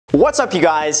What's up, you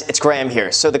guys? It's Graham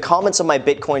here. So the comments on my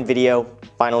Bitcoin video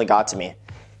finally got to me.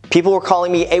 People were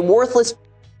calling me a worthless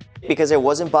because I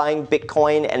wasn't buying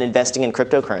Bitcoin and investing in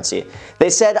cryptocurrency. They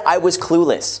said I was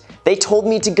clueless. They told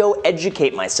me to go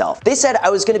educate myself. They said I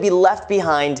was going to be left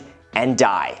behind and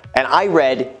die. And I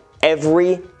read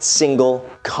every single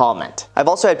comment. I've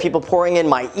also had people pouring in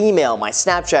my email, my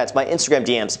Snapchats, my Instagram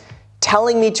DMs,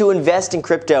 telling me to invest in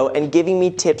crypto and giving me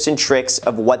tips and tricks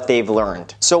of what they've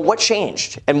learned. So what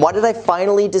changed? And why did I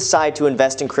finally decide to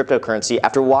invest in cryptocurrency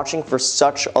after watching for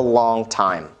such a long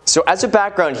time? So as a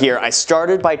background here, I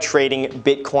started by trading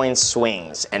Bitcoin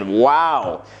swings, and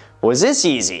wow, was this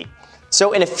easy.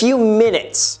 So in a few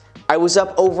minutes, I was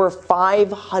up over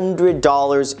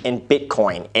 $500 in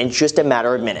Bitcoin in just a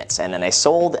matter of minutes. And then I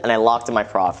sold and I locked in my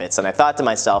profits. And I thought to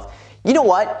myself, you know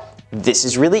what? This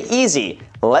is really easy.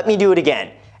 Let me do it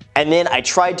again. And then I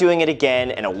tried doing it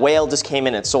again, and a whale just came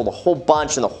in and sold a whole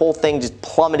bunch, and the whole thing just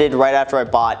plummeted right after I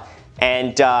bought,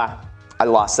 and I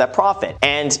lost that profit.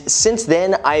 And since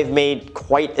then, I've made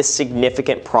quite a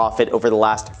significant profit over the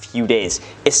last few days,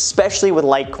 especially with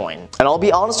Litecoin. And I'll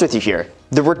be honest with you here,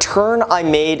 the return I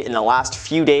made in the last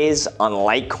few days on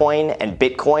Litecoin and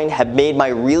Bitcoin have made my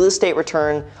real estate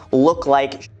return look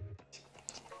like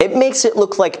it makes it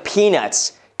look like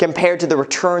peanuts compared to the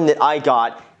return that I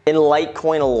got in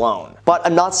Litecoin alone. But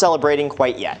I'm not celebrating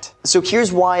quite yet. So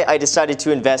here's why I decided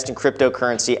to invest in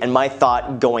cryptocurrency and my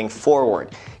thought going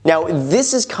forward. Now,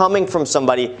 this is coming from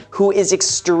somebody who is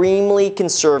extremely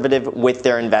conservative with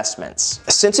their investments.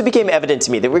 Since it became evident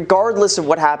to me that regardless of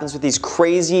what happens with these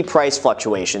crazy price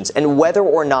fluctuations and whether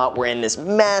or not we're in this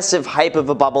massive hype of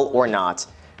a bubble or not,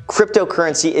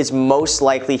 cryptocurrency is most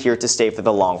likely here to stay for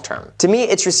the long term. To me,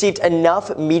 it's received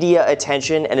enough media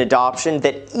attention and adoption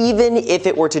that even if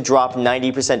it were to drop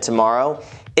 90% tomorrow,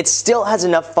 it still has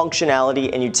enough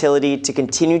functionality and utility to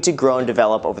continue to grow and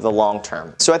develop over the long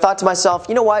term. So I thought to myself,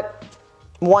 you know what?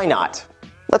 Why not?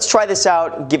 Let's try this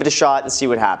out, give it a shot, and see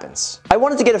what happens. I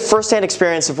wanted to get a first-hand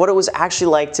experience of what it was actually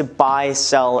like to buy,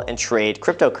 sell, and trade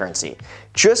cryptocurrency.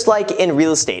 Just like in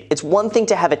real estate, it's one thing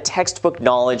to have a textbook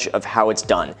knowledge of how it's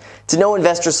done, to know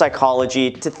investor psychology,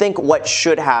 to think what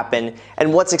should happen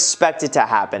and what's expected to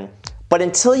happen. But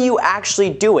until you actually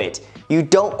do it, you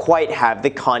don't quite have the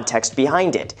context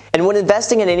behind it. And when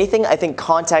investing in anything, I think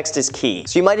context is key.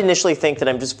 So you might initially think that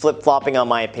I'm just flip-flopping on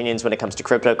my opinions when it comes to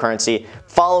cryptocurrency,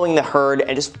 following the herd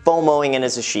and just FOMO'ing in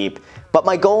as a sheep. But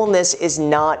my goal in this is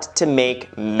not to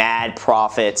make mad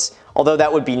profits, although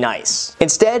that would be nice.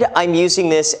 Instead, I'm using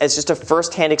this as just a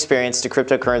first-hand experience to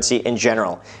cryptocurrency in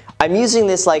general. I'm using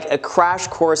this like a crash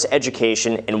course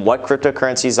education in what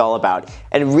cryptocurrency is all about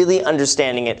and really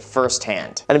understanding it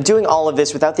firsthand. And I'm doing all of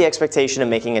this without the expectation of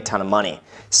making a ton of money.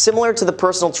 Similar to the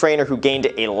personal trainer who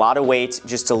gained a lot of weight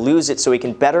just to lose it so he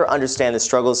can better understand the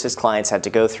struggles his clients had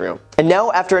to go through. And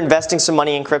now, after investing some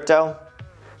money in crypto,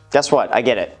 guess what? I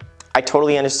get it. I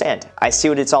totally understand. I see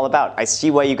what it's all about. I see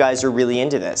why you guys are really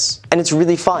into this. And it's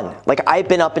really fun. Like, I've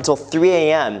been up until 3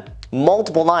 a.m.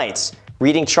 multiple nights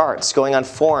reading charts, going on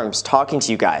forums, talking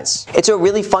to you guys. It's a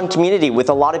really fun community with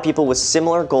a lot of people with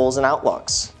similar goals and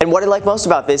outlooks. And what I like most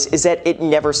about this is that it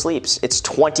never sleeps. It's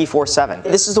 24/7.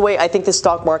 This is the way I think the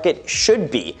stock market should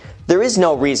be. There is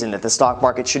no reason that the stock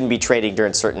market shouldn't be trading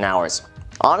during certain hours.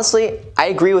 Honestly, I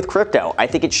agree with crypto. I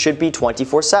think it should be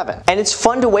 24/7. And it's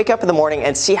fun to wake up in the morning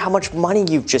and see how much money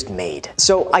you've just made.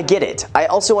 So I get it. I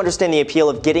also understand the appeal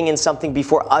of getting in something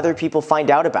before other people find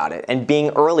out about it and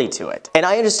being early to it. And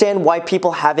I understand why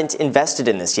people haven't invested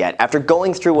in this yet. After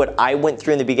going through what I went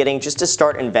through in the beginning just to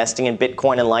start investing in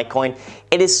Bitcoin and Litecoin,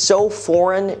 it is so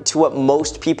foreign to what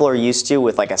most people are used to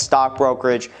with like a stock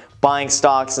brokerage, buying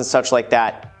stocks and such like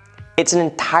that. It's an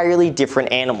entirely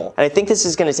different animal. And I think this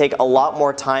is going to take a lot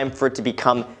more time for it to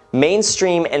become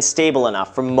mainstream and stable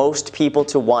enough for most people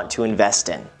to want to invest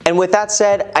in. And with that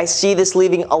said, I see this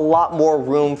leaving a lot more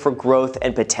room for growth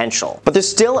and potential. But there's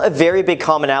still a very big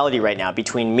commonality right now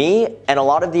between me and a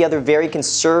lot of the other very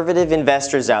conservative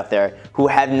investors out there who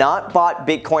have not bought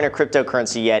Bitcoin or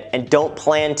cryptocurrency yet and don't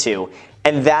plan to.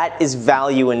 And that is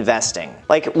value investing.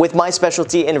 Like with my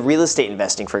specialty in real estate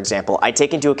investing, for example, I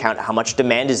take into account how much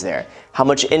demand is there, how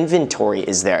much inventory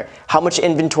is there, how much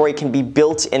inventory can be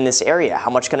built in this area,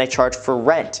 how much can I charge for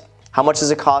rent, how much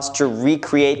does it cost to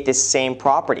recreate this same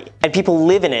property? And people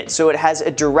live in it, so it has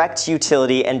a direct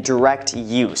utility and direct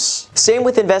use. Same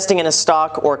with investing in a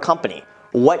stock or a company.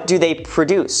 What do they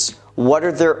produce? What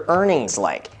are their earnings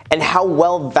like? And how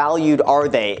well valued are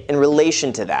they in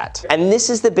relation to that? And this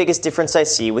is the biggest difference I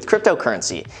see with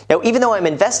cryptocurrency. Now, even though I'm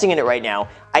investing in it right now,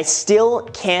 I still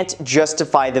can't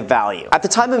justify the value. At the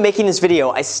time of making this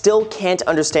video, I still can't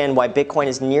understand why Bitcoin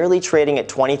is nearly trading at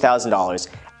 $20,000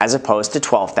 as opposed to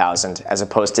 $12,000, as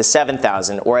opposed to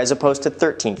 $7,000, or as opposed to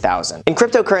 $13,000. In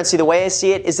cryptocurrency, the way I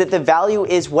see it is that the value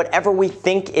is whatever we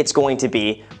think it's going to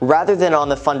be, rather than on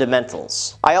the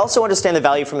fundamentals. I also understand the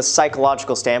value from a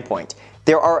psychological standpoint.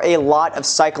 There are a lot of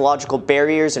psychological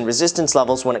barriers and resistance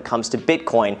levels when it comes to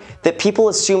Bitcoin that people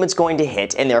assume it's going to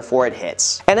hit, and therefore it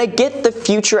hits. And I get the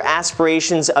future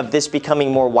aspirations of this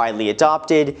becoming more widely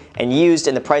adopted and used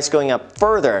and the price going up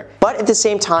further, but at the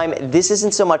same time, this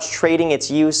isn't so much trading its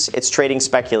use, it's trading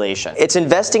speculation. It's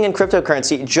investing in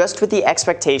cryptocurrency just with the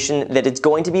expectation that it's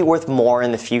going to be worth more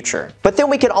in the future. But then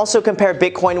we can also compare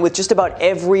Bitcoin with just about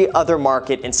every other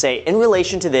market and say, in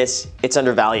relation to this, it's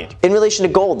undervalued. In relation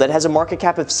to gold, that has a market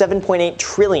cap of 7.8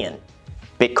 trillion,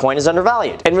 Bitcoin is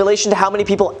undervalued. In relation to how many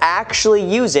people actually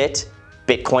use it,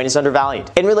 Bitcoin is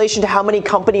undervalued. In relation to how many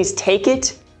companies take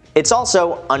it, it's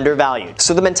also undervalued.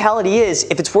 So the mentality is,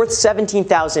 if it's worth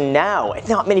 17,000 now and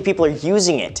not many people are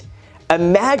using it,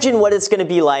 imagine what it's going to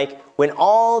be like when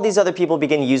all these other people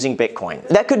begin using Bitcoin.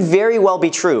 That could very well be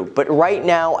true, but right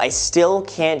now I still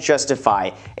can't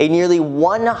justify a nearly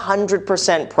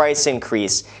 100% price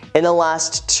increase in the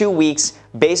last 2 weeks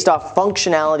based off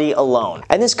functionality alone.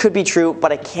 And this could be true,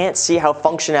 but I can't see how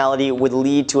functionality would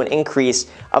lead to an increase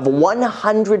of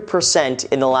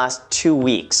 100% in the last 2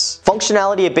 weeks.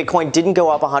 Functionality of Bitcoin didn't go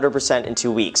up 100% in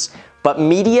 2 weeks, but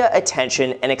media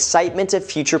attention and excitement of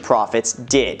future profits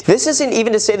did. This isn't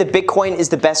even to say that Bitcoin is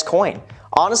the best coin.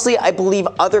 Honestly, I believe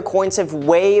other coins have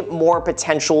way more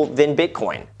potential than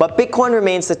Bitcoin. But Bitcoin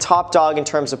remains the top dog in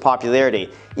terms of popularity,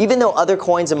 even though other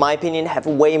coins, in my opinion, have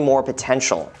way more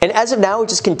potential. And as of now, it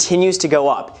just continues to go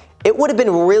up. It would have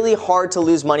been really hard to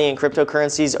lose money in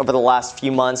cryptocurrencies over the last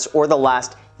few months or the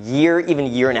last year, even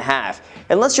year and a half,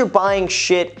 unless you're buying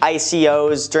shit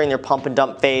ICOs during their pump and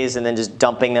dump phase and then just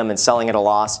dumping them and selling at a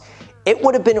loss. It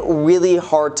would have been really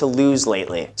hard to lose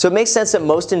lately. So it makes sense that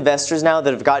most investors now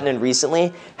that have gotten in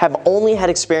recently have only had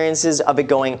experiences of it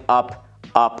going up,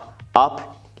 up,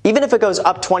 up. Even if it goes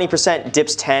up 20%,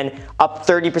 dips 10, up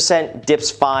 30%, dips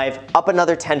 5, up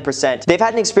another 10%. They've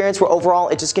had an experience where overall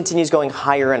it just continues going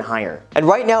higher and higher. And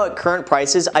right now at current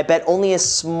prices, I bet only a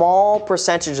small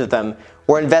percentage of them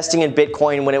were investing in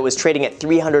Bitcoin when it was trading at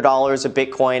 $300 a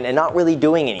Bitcoin and not really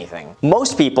doing anything.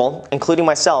 Most people, including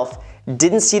myself,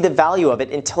 didn't see the value of it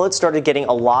until it started getting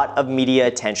a lot of media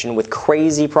attention with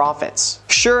crazy profits.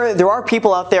 Sure, there are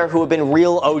people out there who have been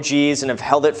real OGs and have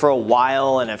held it for a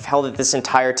while and have held it this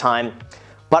entire time,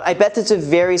 but I bet there's a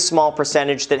very small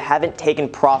percentage that haven't taken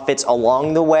profits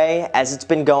along the way as it's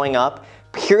been going up,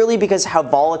 purely because how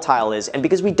volatile it is and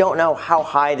because we don't know how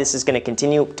high this is going to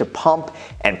continue to pump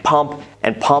and pump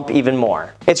and pump even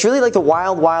more. It's really like the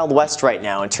wild, wild west right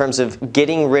now in terms of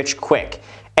getting rich quick.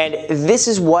 And this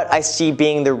is what I see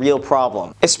being the real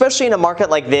problem, especially in a market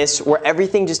like this where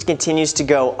everything just continues to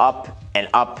go up and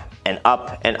up and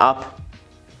up and up.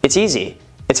 It's easy.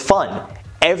 It's fun.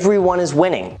 Everyone is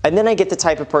winning. And then I get the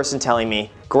type of person telling me,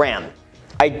 Graham,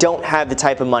 I don't have the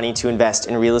type of money to invest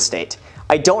in real estate.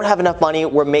 I don't have enough money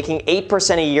where making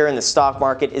 8% a year in the stock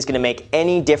market is going to make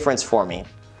any difference for me.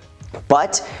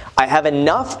 But I have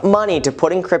enough money to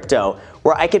put in crypto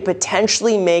where I could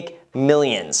potentially make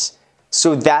millions.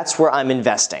 So that's where I'm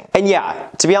investing. And yeah,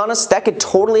 to be honest, that could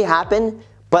totally happen,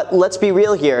 but let's be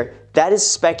real here. That is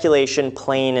speculation,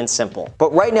 plain and simple.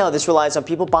 But right now, this relies on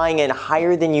people buying in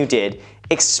higher than you did,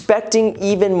 expecting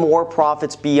even more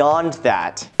profits beyond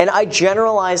that. And I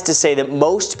generalize to say that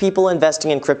most people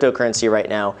investing in cryptocurrency right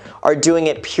now are doing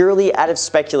it purely out of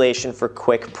speculation for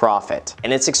quick profit.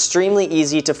 And it's extremely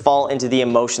easy to fall into the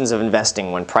emotions of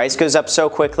investing. When price goes up so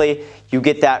quickly, you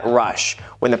get that rush.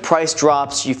 When the price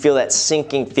drops, you feel that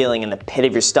sinking feeling in the pit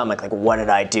of your stomach, like, what did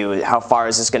I do? How far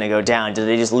is this gonna go down? Did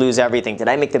I just lose everything? Did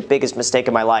I make the biggest mistake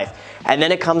of my life? And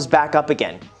then it comes back up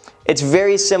again. It's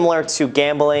very similar to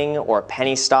gambling or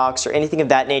penny stocks or anything of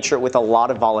that nature with a lot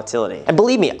of volatility. And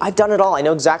believe me, I've done it all. I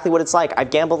know exactly what it's like.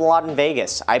 I've gambled a lot in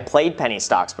Vegas. I played penny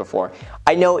stocks before.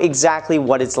 I know exactly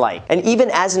what it's like. And even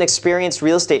as an experienced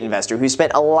real estate investor who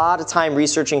spent a lot of time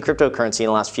researching cryptocurrency in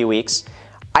the last few weeks,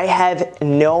 I have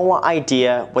no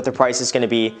idea what the price is going to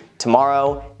be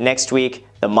tomorrow, next week,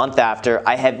 the month after.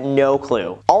 I have no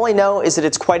clue. All I know is that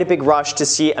it's quite a big rush to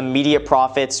see immediate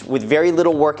profits with very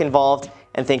little work involved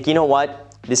and think, you know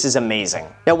what, This is amazing.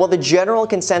 Now, while the general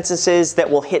consensus is that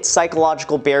we'll hit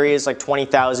psychological barriers like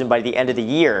 20,000 by the end of the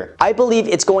year, I believe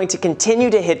it's going to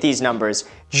continue to hit these numbers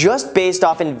just based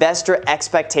off investor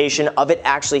expectation of it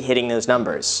actually hitting those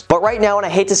numbers. But right now, and I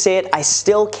hate to say it, I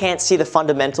still can't see the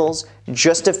fundamentals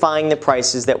justifying the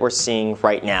prices that we're seeing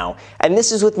right now. And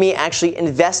this is with me actually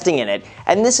investing in it,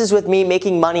 and this is with me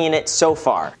making money in it so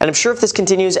far. And I'm sure if this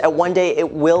continues, at one day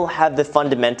it will have the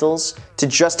fundamentals to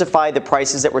justify the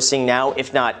prices that we're seeing now,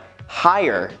 if not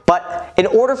higher. But in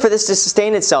order for this to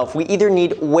sustain itself, we either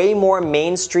need way more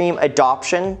mainstream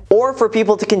adoption, or for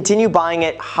people to continue buying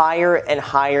it higher and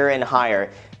higher and higher,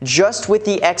 just with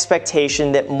the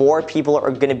expectation that more people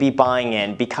are going to be buying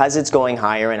in because it's going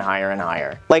higher and higher and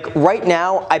higher. Like right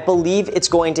now, I believe it's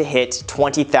going to hit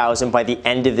 20,000 by the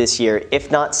end of this year,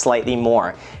 if not slightly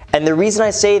more. And the reason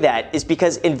I say that is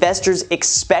because investors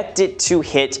expect it to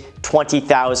hit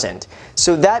 20,000.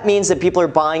 So that means that people are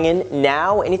buying in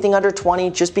now, anything under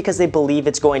 20, just because they believe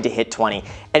it's going to hit 20.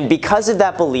 And because of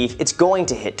that belief, it's going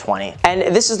to hit 20.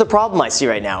 And this is the problem I see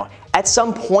right now. At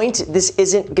some point, this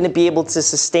isn't going to be able to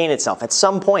sustain itself. At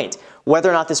some point, whether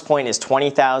or not this point is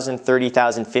 20,000,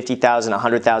 30,000, 50,000,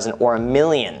 100,000, or a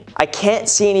million, I can't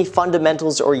see any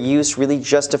fundamentals or use really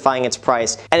justifying its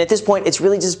price. And at this point, it's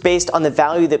really just based on the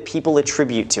value that people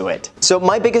attribute to it. So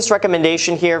my biggest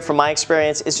recommendation here from my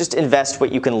experience is just invest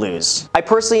what you can lose. I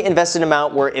personally invest an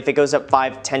amount where if it goes up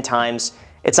 5, 10 times,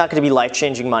 it's not going to be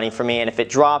life-changing money for me. And if it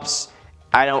drops,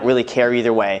 I don't really care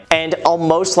either way. And I'll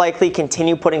most likely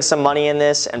continue putting some money in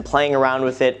this and playing around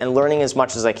with it and learning as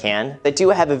much as I can. I do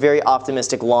have a very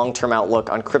optimistic long-term outlook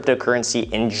on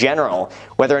cryptocurrency in general,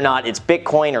 whether or not it's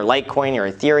Bitcoin or Litecoin or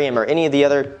Ethereum or any of the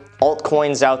other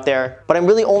altcoins out there. But I'm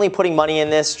really only putting money in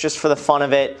this just for the fun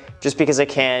of it, just because I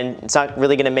can. It's not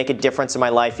really gonna make a difference in my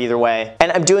life either way.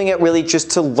 And I'm doing it really just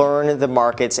to learn the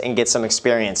markets and get some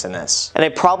experience in this. And I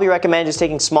probably recommend just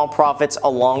taking small profits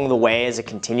along the way as it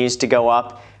continues to go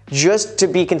up, just to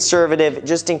be conservative,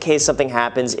 just in case something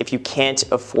happens if you can't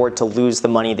afford to lose the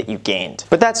money that you gained.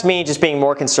 But that's me just being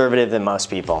more conservative than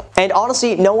most people. And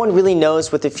honestly, no one really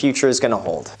knows what the future is gonna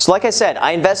hold. So like I said,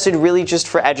 I invested really just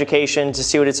for education to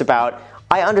see what it's about.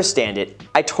 I understand it.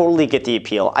 I totally get the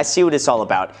appeal. I see what it's all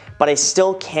about, but I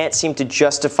still can't seem to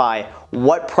justify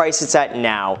what price it's at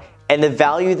now and the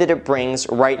value that it brings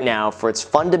right now for its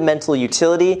fundamental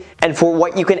utility and for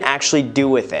what you can actually do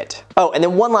with it. Oh, and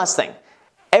then one last thing.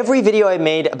 Every video I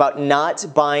made about not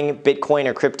buying Bitcoin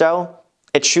or crypto,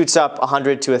 it shoots up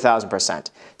 100 to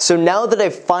 1,000%. So now that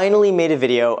I've finally made a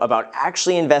video about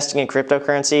actually investing in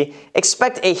cryptocurrency,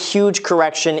 expect a huge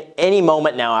correction any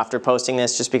moment now after posting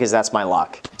this, just because that's my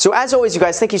luck. So as always, you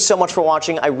guys, thank you so much for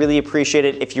watching. I really appreciate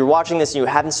it. If you're watching this and you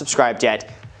haven't subscribed yet,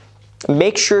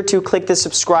 make sure to click the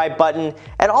subscribe button,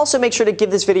 and also make sure to give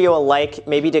this video a like,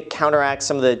 maybe to counteract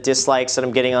some of the dislikes that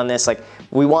I'm getting on this. Like,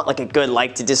 we want like a good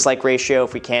like to dislike ratio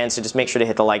if we can, so just make sure to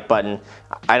hit the like button.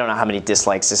 I don't know how many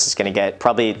dislikes this is gonna get,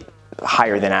 probably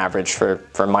higher than average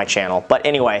for my channel. But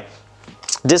anyway,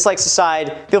 dislikes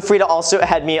aside, feel free to also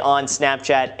add me on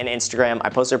Snapchat and Instagram. I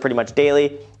post there pretty much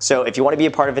daily, so if you want to be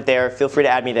a part of it there, feel free to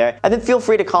add me there. And then feel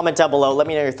free to comment down below, let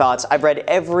me know your thoughts. I've read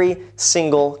every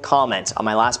single comment on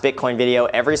my last Bitcoin video,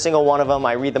 every single one of them.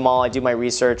 I read them all, I do my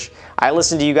research. I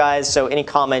listen to you guys, so any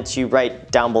comments you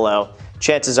write down below,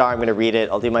 chances are I'm going to read it.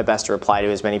 I'll do my best to reply to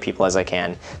as many people as I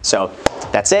can. So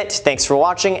that's it. Thanks for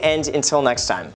watching, and until next time.